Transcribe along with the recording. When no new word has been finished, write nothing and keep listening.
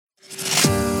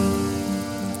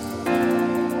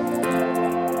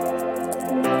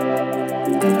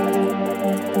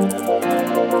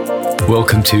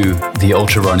Welcome to the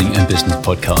Ultra Running and Business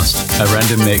Podcast, a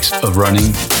random mix of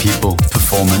running, people,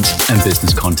 performance, and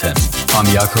business content. I'm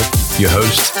Jakob, your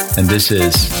host, and this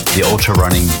is the Ultra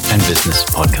Running and Business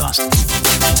Podcast.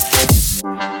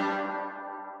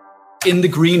 In the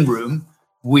green room,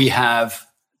 we have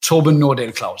Torben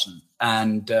Nordal Clausen.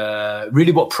 And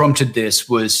really what prompted this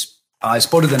was I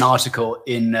spotted an article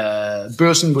in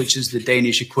Børsen, which is the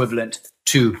Danish equivalent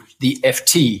to the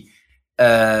FT.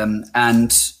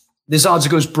 And this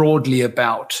article is broadly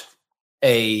about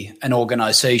an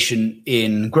organization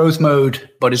in growth mode,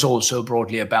 but it's also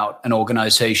broadly about an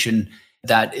organization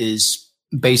that is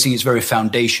basing its very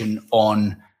foundation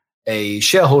on a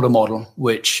shareholder model,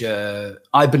 which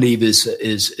I believe is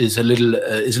a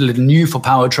little new for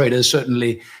power traders.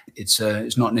 Certainly, it's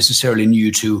not necessarily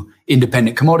new to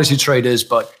independent commodity traders,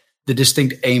 but the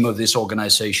distinct aim of this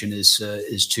organization is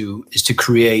to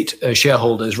create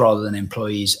shareholders rather than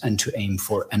employees and to aim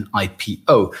for an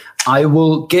IPO. I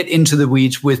will get into the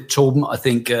weeds with Torben. I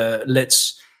think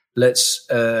let's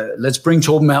bring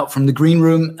Torben out from the green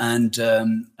room and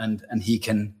he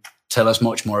can tell us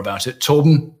much more about it.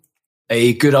 Torben,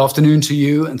 a good afternoon to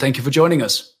you, and thank you for joining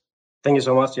us. Thank you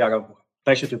so much, Jakob.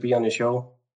 Pleasure to be on the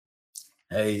show.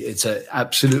 Hey, it's an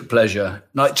absolute pleasure.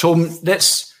 Now, Torben,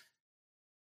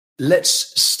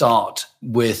 let's start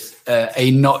with a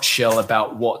nutshell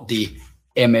about what the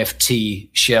MFT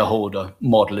shareholder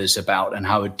model is about and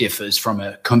how it differs from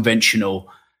a conventional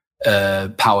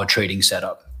power trading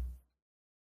setup.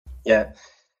 Yeah,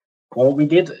 well, we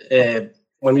did.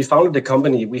 When we founded the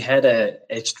company, we had an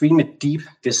extremely deep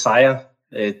desire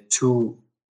to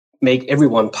make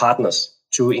everyone partners,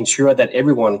 to ensure that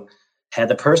everyone had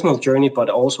a personal journey,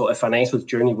 but also a financial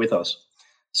journey with us.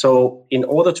 So in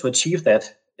order to achieve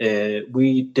that,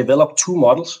 we developed two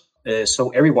models, so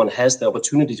everyone has the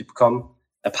opportunity to become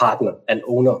a partner, an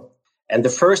owner. And the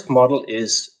first model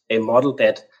is a model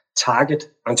that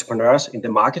target entrepreneurs in the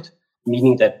market,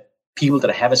 meaning that people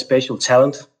that have a special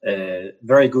talent,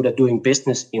 very good at doing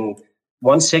business in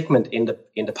one segment in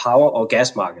the power or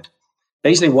gas market.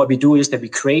 Basically, what we do is that we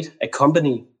create a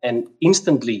company, and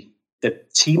instantly the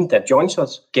team that joins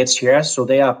us gets shares, so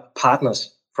they are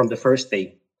partners from the first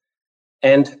day.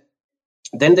 And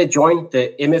then they join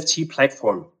the MFT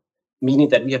platform, meaning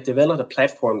that we have developed a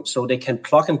platform so they can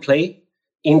plug and play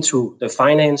into the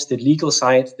finance, the legal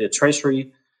side, the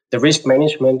treasury, the risk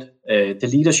management, the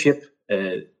leadership,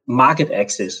 market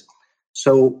access.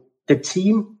 So the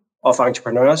team of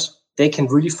entrepreneurs, they can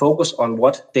really focus on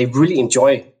what they really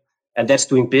enjoy, and that's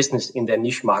doing business in their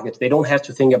niche market. They don't have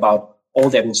to think about all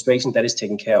the administration that is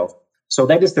taken care of. So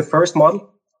that is the first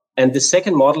model. And the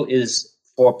second model is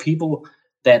for people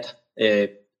that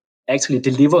actually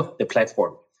deliver the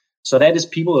platform. So that is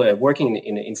people working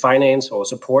in finance or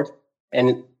support.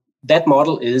 And that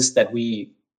model is that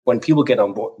when people get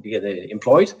on board, get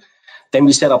employed, then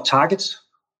we set up targets.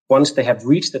 Once they have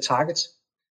reached the targets,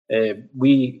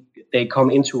 they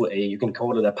come into you can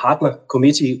call it a partner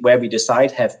committee, where we decide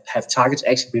have targets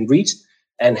actually been reached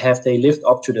and have they lived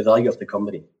up to the value of the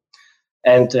company.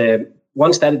 And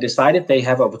once that is decided, they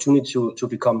have opportunity to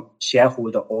become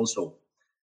shareholder also.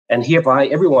 And hereby,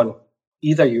 everyone,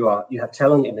 either you have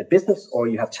talent in the business or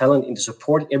you have talent in the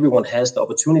support, everyone has the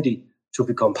opportunity to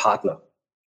become partner.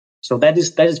 So that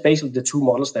is basically the two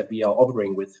models that we are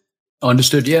operating with.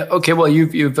 Understood. Yeah. Okay. Well,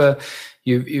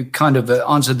 you kind of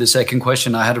answered the second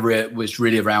question I had was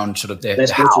really around sort of the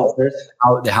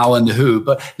how and the who.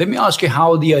 But let me ask you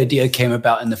how the idea came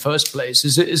about in the first place.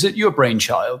 Is it your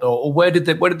brainchild, or where did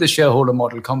the shareholder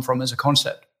model come from as a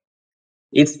concept?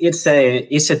 It's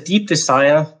a deep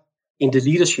desire in the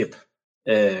leadership,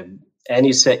 and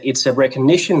it's a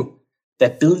recognition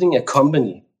that building a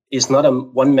company is not a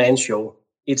one-man show.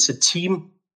 It's a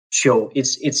team show.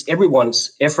 It's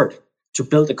everyone's effort to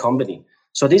build a company.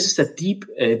 So this is a deep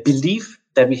belief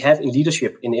that we have in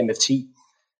leadership in MFT,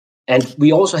 and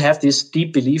we also have this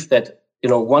deep belief that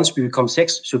once we become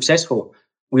successful,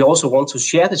 we also want to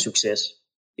share the success.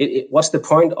 What's the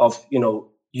point of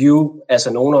you as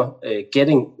an owner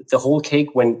getting the whole cake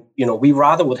when we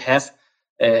rather would have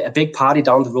a big party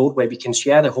down the road where we can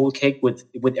share the whole cake with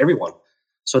everyone.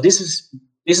 So this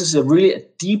is a really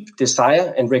deep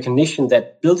desire and recognition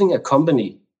that building a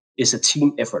company is a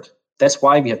team effort. That's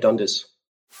why we have done this.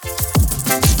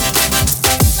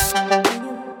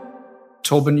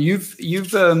 Torben,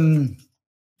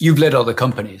 you've led other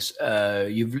companies.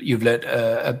 You've led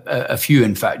a few,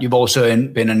 in fact. You've also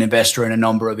been an investor in a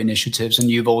number of initiatives,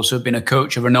 and you've also been a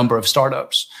coach of a number of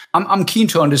startups. I'm keen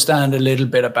to understand a little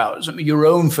bit about some of your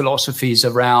own philosophies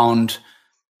around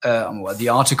the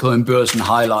article in Børsen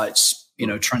highlights,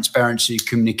 transparency,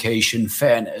 communication,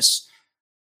 fairness.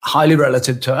 highly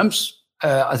relative terms.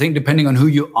 I think depending on who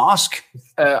you ask,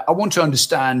 I want to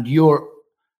understand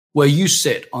where you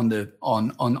sit on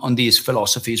these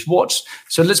philosophies.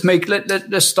 So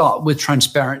let's start with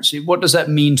transparency. What does that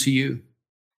mean to you?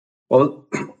 Well,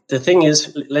 the thing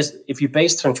is, if you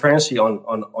base transparency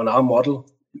on our model,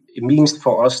 it means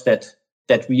for us that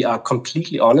we are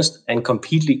completely honest and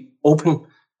completely open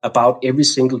about every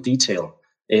single detail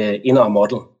in our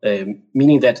model.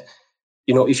 Meaning that,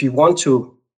 if you want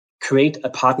to create a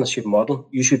partnership model,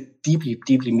 you should deeply,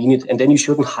 deeply mean it, and then you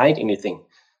shouldn't hide anything.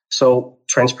 So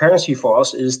transparency for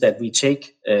us is that we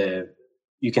take,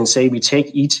 you can say, we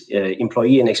take each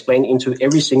employee and explain into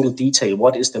every single detail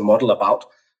what is the model about,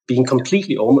 being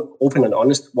completely open and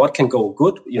honest. What can go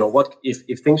good? What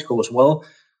if things goes well?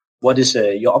 What is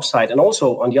your upside? And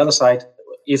also on the other side,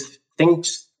 if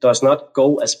things does not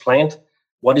go as planned,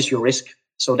 what is your risk?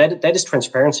 So that is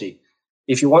transparency.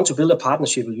 If you want to build a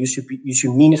partnership, you should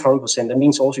mean it 100%. That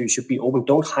means also you should be open.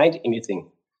 Don't hide anything.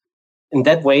 In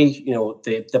that way,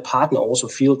 the partner also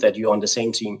feels that you're on the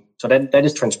same team. So that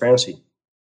is transparency.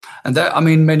 And that,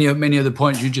 many of the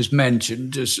points you just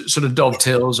mentioned just sort of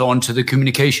dovetails onto the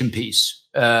communication piece,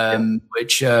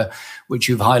 which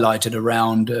you've highlighted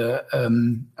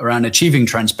around achieving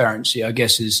transparency. I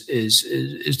guess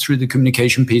is through the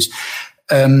communication piece.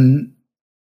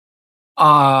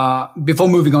 Before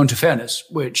moving on to fairness,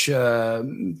 which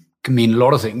can mean a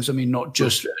lot of things. Not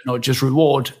just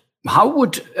reward. How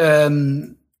would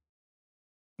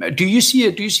do you see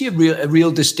a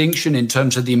real distinction in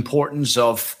terms of the importance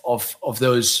of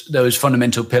those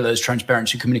fundamental pillars,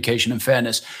 transparency, communication, and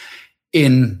fairness,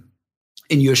 in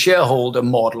your shareholder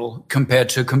model compared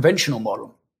to a conventional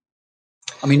model?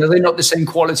 Are they not the same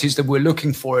qualities that we're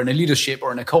looking for in a leadership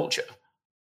or in a culture,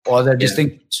 or are there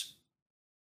distinctions?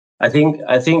 I think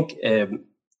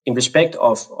in respect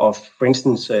of for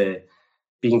instance,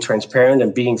 being transparent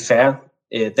and being fair,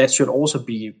 that should also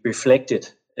be reflected,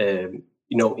 in,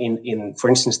 for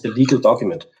instance, the legal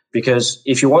document. Because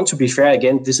if you want to be fair,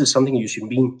 again, this is something you should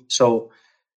mean. So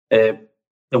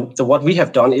what we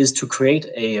have done is to create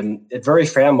a very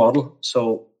fair model.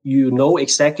 So you know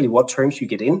exactly what terms you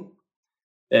get in.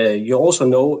 You also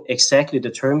know exactly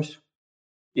the terms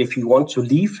if you want to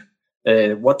leave.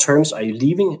 What terms are you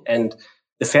leaving? And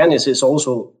the fairness is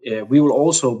also, we will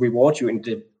also reward you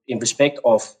in respect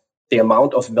of the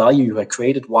amount of value you have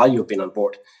created while you've been on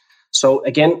board. So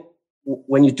again,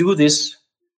 when you do this,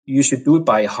 you should do it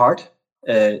by heart.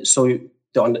 So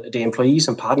the employees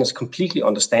and partners completely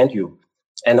understand you.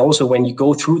 And also when you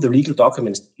go through the legal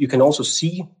documents, you can also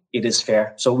see it is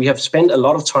fair. So we have spent a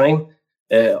lot of time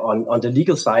on the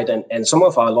legal side, and some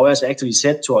of our lawyers actually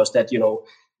said to us that,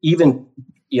 even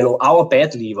our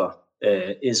bad lever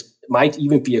might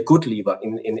even be a good lever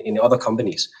in other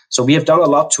companies. So we have done a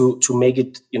lot to make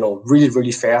it, really,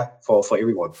 really fair for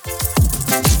everyone.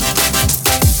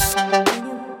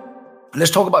 Let's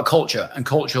talk about culture and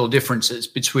cultural differences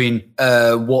between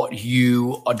what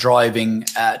you are driving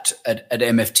at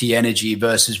MFT Energy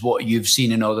versus what you've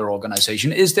seen in other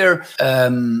organizations. Is there,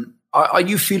 are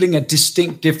you feeling a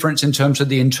distinct difference in terms of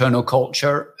the internal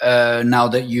culture now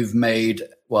that you've made,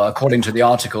 well, according to the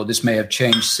article, this may have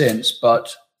changed since,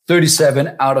 but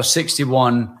 37 out of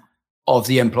 61 of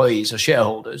the employees are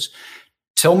shareholders.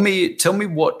 Tell me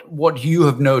what you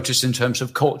have noticed in terms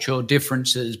of cultural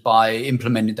differences by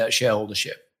implementing that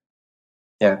shareholdership.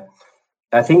 Yeah,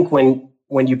 I think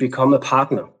when you become a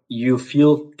partner, you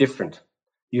feel different.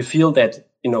 You feel that,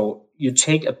 you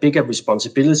take a bigger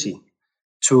responsibility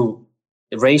to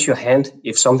raise your hand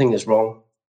if something is wrong,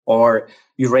 or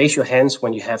you raise your hands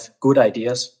when you have good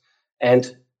ideas.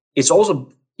 And it's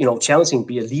also, challenging to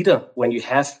be a leader when you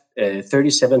have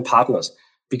 37 partners,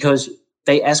 because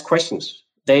they ask questions,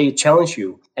 they challenge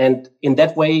you. And in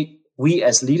that way, we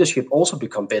as leadership also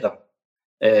become better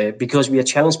because we are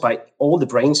challenged by all the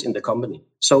brains in the company.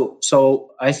 So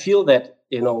I feel that,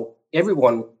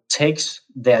 everyone takes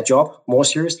their job more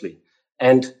seriously,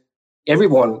 and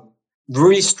everyone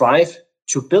really strive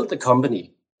to build a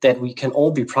company that we can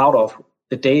all be proud of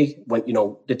the day when,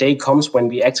 the day comes when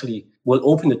we actually will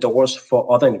open the doors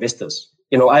for other investors.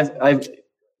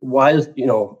 While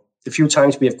the few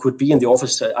times could be in the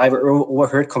office, I've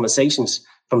overheard conversations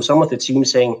from some of the team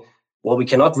saying, well, we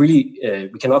cannot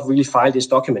really file this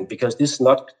document because this is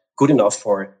not good enough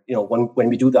for, when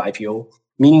we do the IPO,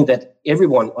 meaning that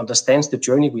everyone understands the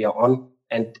journey we are on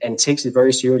and takes it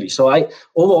very seriously. So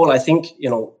overall, I think,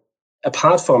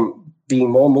 apart from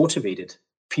being more motivated,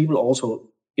 people also,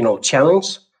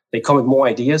 challenge, they come with more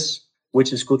ideas,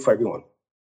 which is good for everyone.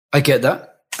 I get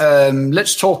that.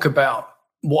 Let's talk about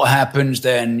what happens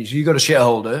then. You got a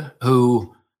shareholder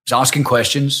who is asking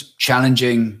questions,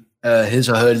 challenging his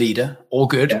or her leader. All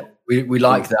good. Yeah. We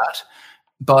like that.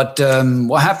 But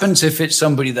what happens if it's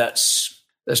somebody that's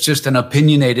just an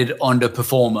opinionated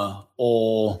underperformer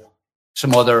or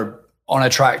some other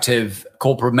unattractive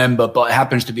corporate member, but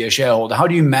happens to be a shareholder? How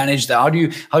do you manage that? How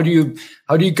do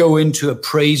you go into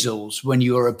appraisals when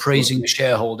you are appraising a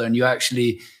shareholder and you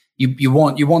actually you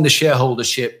want the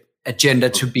shareholdership agenda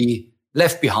to be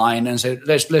left behind and say,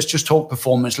 let's just talk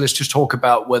performance. Let's just talk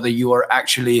about whether you are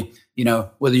actually,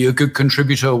 whether you're a good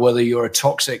contributor, or whether you're a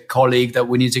toxic colleague that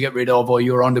we need to get rid of, or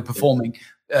you're underperforming.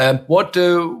 What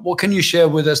can you share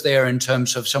with us there in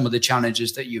terms of some of the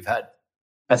challenges that you've had?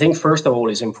 I think first of all,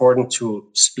 it's important to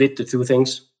split the two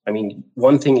things. I mean,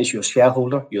 one thing is you're a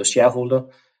shareholder,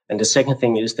 and the second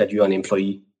thing is that you're an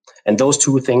employee. And those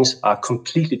two things are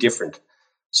completely different.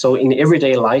 So in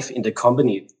everyday life in the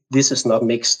company, this is not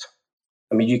mixed.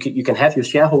 I mean, you can have your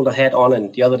shareholder hat on,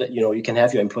 and the other, you can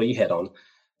have your employee hat on.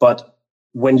 But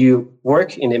when you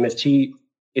work in MFT,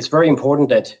 it's very important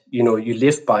that you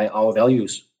live by our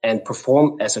values and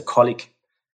perform as a colleague,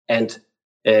 and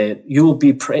you will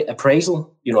be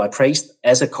appraised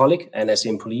as a colleague and as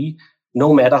an employee,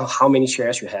 no matter how many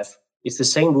shares you have. It's the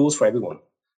same rules for everyone.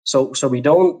 So we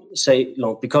don't say,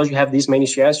 because you have these many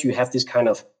shares, you have this kind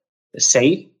of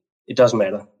say. It doesn't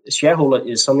matter. A shareholder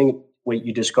is something where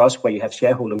you discuss, where you have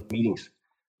shareholder meetings.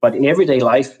 But in everyday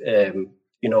life,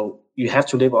 you have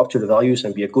to live up to the values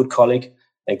and be a good colleague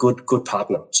and good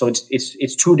partner. So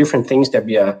it's two different things that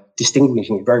we are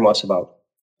distinguishing very much about.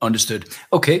 Understood.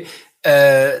 Okay.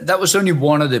 That was only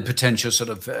one of the potential sort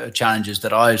of challenges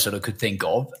that I sort of could think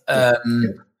of.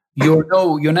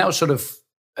 You're now sort of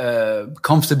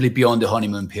comfortably beyond the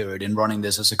honeymoon period in running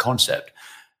this as a concept.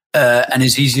 And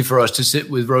it's easy for us to sit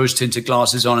with rose-tinted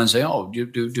glasses on and say, oh,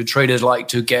 do traders like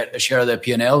to get a share of their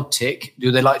P&L? Tick. Do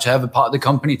they like to have a part of the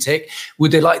company? Tick.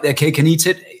 Would they like their cake and eat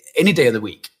it any day of the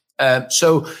week?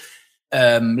 So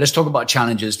let's talk about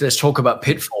challenges. Let's talk about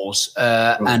pitfalls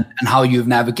and how you've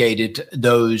navigated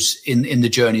those in the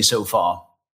journey so far.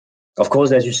 Of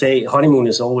course, as you say, honeymoon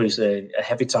is always a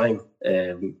happy time.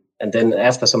 And then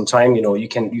after some time, you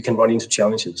can run into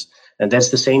challenges. And that's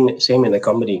the same in a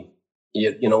company.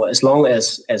 As long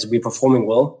as we're performing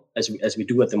well, as we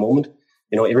do at the moment,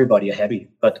 everybody are happy.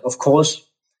 But of course,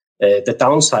 the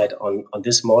downside on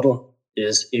this model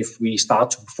is if we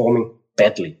start to performing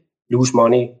badly, lose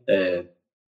money,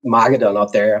 market are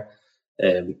not there.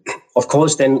 Of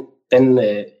course, then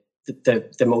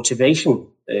the motivation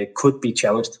could be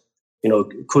challenged.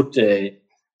 Could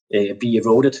be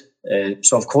eroded.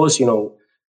 So of course,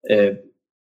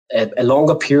 a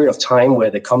longer period of time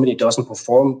where the company doesn't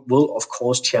perform will, of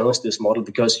course, challenge this model,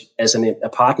 because as a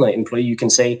partner employee, you can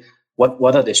say,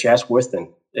 what are the shares worth then?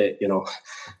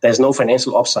 There's no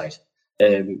financial upside.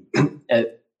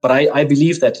 But I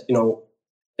believe that,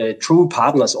 true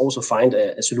partners also find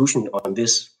a solution on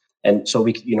this. And so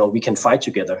we can fight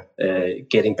together,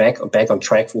 getting back on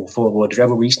track for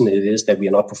whatever reason it is that we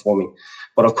are not performing.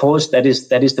 But of course, that is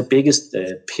the biggest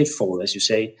pitfall, as you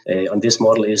say, on this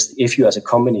model, is if you as a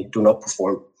company do not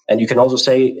perform. And you can also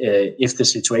say, if the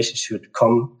situation should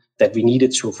come that we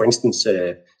needed to, for instance,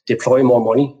 deploy more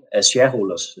money as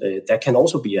shareholders, that can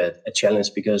also be a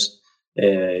challenge, because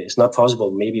it's not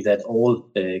possible maybe that all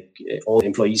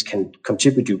employees can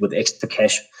contribute with extra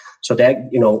cash. So that,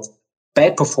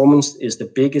 bad performance is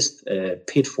the biggest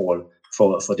pitfall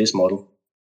for this model.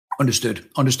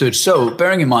 Understood. So,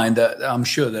 bearing in mind that I'm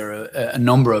sure there are a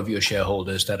number of your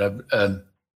shareholders that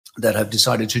have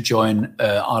decided to join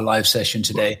our live session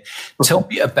today, tell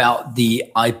me about the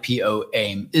IPO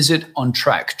aim. Is it on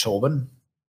track, Torben?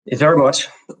 Very much.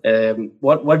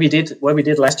 What we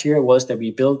did last year was that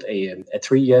we built a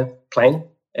 3-year plan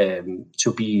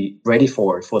to be ready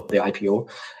for the IPO.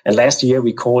 And last year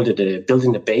we called it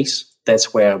building the base.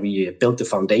 That's where we built the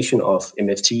foundation of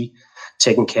MFT,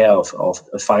 taking care of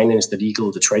the finance, the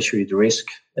legal, the treasury, the risk,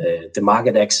 the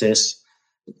market access,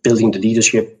 building the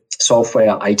leadership,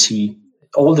 software, IT,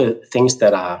 all the things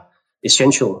that are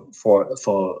essential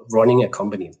for running a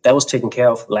company. That was taken care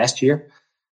of last year.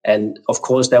 And of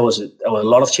course, there were a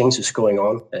lot of changes going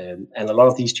on, and a lot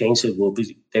of these changes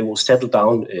will settle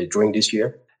down during this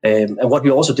year. And what we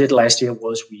also did last year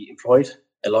was we employed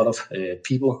a lot of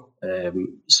people.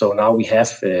 So now we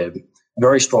have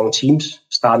very strong teams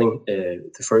starting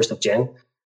the 1st of Jan.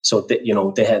 So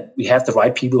that, we have the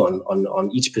right people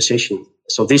on each position.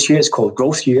 So this year is called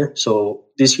growth year. So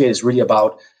this year is really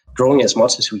about growing as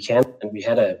much as we can, and we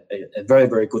had a very,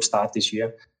 very good start this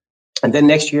year. And then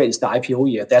next year is the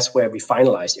IPO year. That's where we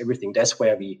finalize everything. That's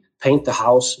where we paint the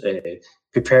house,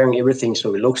 preparing everything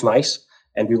so it looks nice.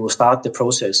 and we will start the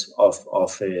process of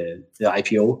the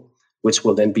IPO, which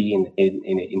will then be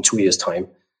in 2 years' time.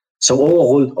 So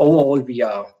overall, we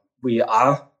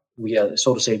are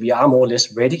so to say, we are more or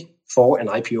less ready for an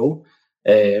IPO.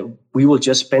 We will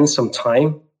just spend some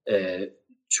time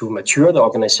to mature the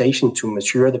organization, to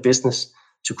mature the business,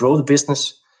 to grow the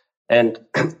business, and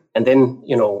then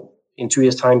in 2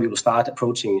 years' time we will start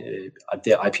approaching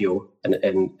the IPO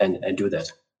and do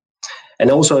that. And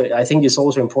also, I think it's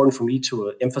also important for me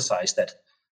to emphasize that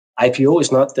IPO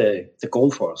is not the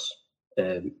goal for us.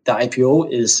 The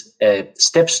IPO is a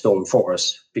stepstone for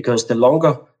us, because the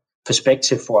longer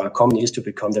perspective for our company is to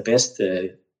become the best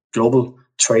global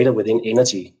trader within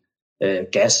energy,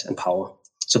 gas, and power.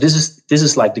 So this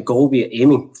is like the goal we are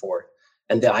aiming for,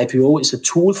 and the IPO is a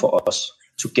tool for us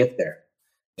to get there,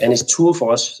 and it's a tool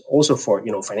for us also for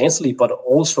financially, but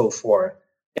also for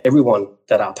everyone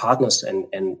that are partners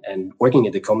and working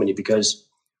in the company, because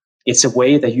it's a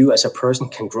way that you as a person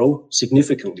can grow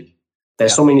significantly.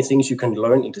 There's so many things you can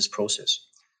learn in this process.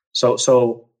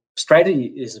 So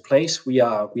strategy is a place we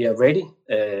are ready,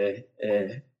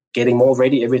 getting more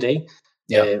ready every day.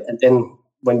 And then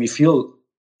when we feel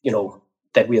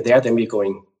that we are there, then we're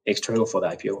going external for the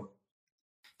IPO.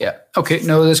 Yeah. Okay.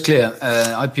 No, that's clear.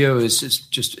 IPO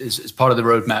is part of the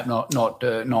roadmap, not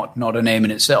a name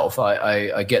in itself.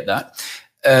 I get that.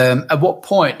 At what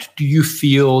point do you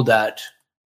feel that,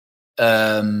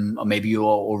 or maybe you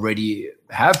already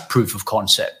have proof of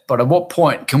concept, but at what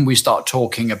point can we start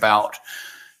talking about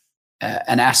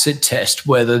an acid test,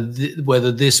 whether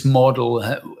this model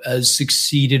has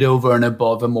succeeded over and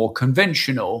above a more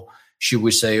conventional, should we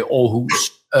say,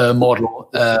 Aarhus model?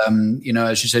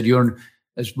 As you said,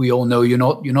 as we all know, you're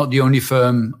not the only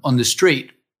firm on the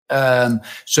street.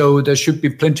 So there should be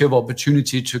plenty of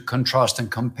opportunity to contrast and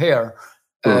compare.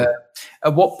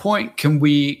 At what point can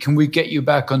we get you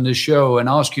back on the show and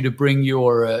ask you to bring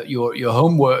your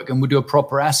homework, and we'll do a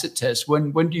proper asset test?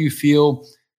 When do you feel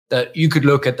that you could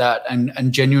look at that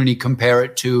and genuinely compare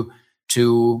it to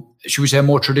should we say a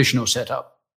more traditional setup?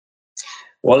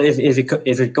 Well, if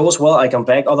it goes well, I come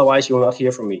back. Otherwise, you will not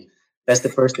hear from me. That's the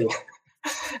first thing.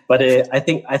 But I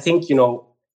think you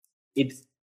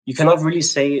cannot really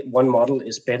say one model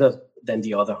is better than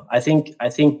the other. I think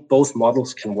both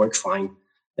models can work fine.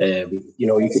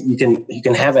 You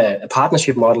can have a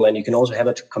partnership model, and you can also have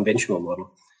a conventional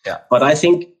model. Yeah. But I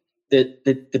think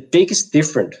the biggest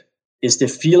difference is the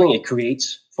feeling it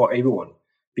creates for everyone,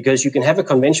 because you can have a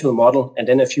conventional model, and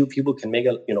then a few people can make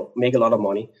a lot of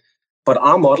money. But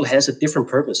our model has a different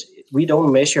purpose. We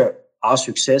don't measure our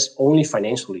success only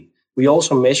financially. We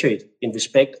also measure it in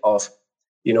respect of,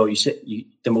 the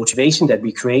motivation that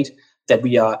we create, that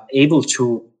we are able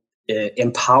to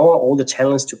empower all the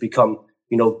talents to become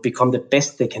the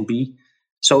best they can be.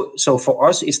 So for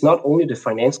us, it's not only the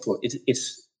financial.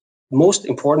 It's most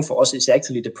important for us is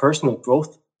actually the personal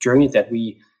growth journey that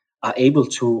we are able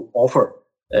to offer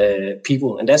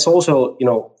people, and that's also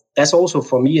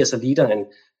for me as a leader and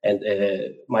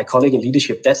my colleague in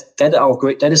leadership.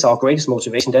 That is our greatest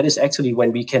motivation. That is actually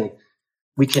when we can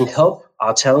help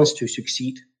our talents to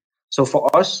succeed. So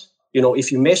for us,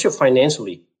 if you measure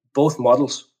financially, both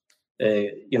models,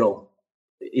 there's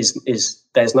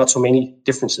not so many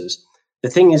differences. The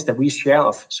thing is that we share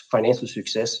our financial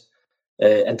success,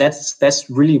 and that's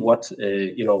really what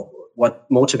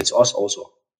motivates us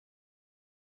also.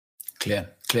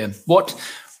 Clear.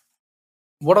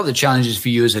 What are the challenges for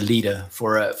you as a leader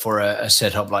for a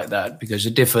setup like that? Because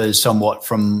it differs somewhat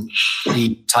from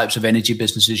the types of energy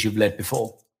businesses you've led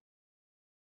before.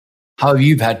 How have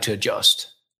you had to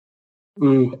adjust?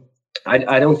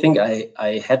 I don't think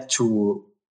I had to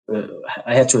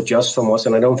adjust so much,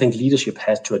 and I don't think leadership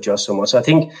had to adjust so much. I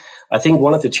think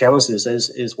one of the challenges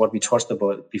is what we touched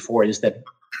about before, is that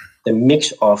the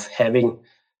mix of having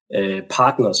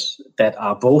partners that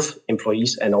are both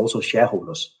employees and also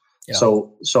shareholders. Yeah.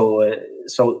 So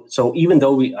even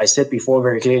though I said before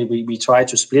very clearly we try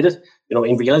to split it,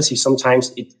 in reality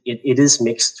sometimes it is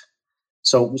mixed.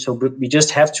 So we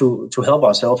just have to help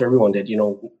ourselves, everyone, that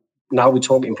now we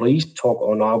talk employees talk,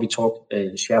 or now we talk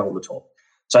shareholder talk.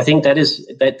 So I think that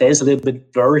there's a little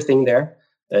bit blurry thing there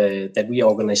that we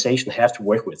organization have to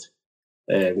work with.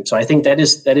 So I think that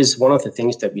is one of the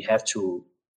things that we have to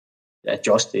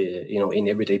adjust in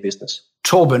everyday business.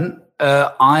 Torben,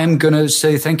 I'm going to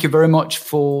say thank you very much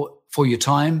for your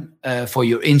time, for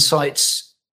your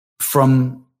insights.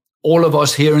 From all of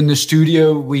us here in the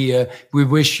studio, we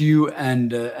wish you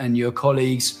and your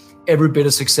colleagues every bit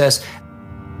of success.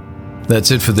 That's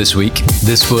it for this week.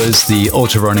 This was the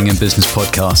Ultra Running and Business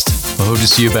Podcast. I hope to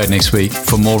see you back next week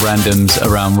for more randoms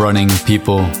around running,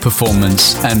 people,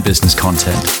 performance, and business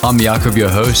content. I'm Jakob, your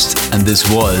host, and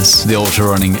this was the Ultra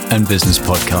Running and Business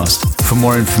Podcast. For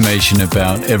more information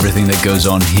about everything that goes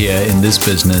on here in this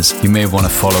business, you may want to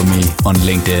follow me on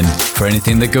LinkedIn. For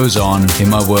anything that goes on in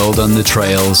my world on the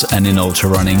trails and in ultra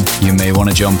running, you may want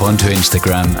to jump onto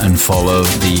Instagram and follow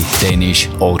the Danish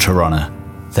Ultra Runner.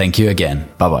 Thank you again.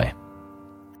 Bye-bye.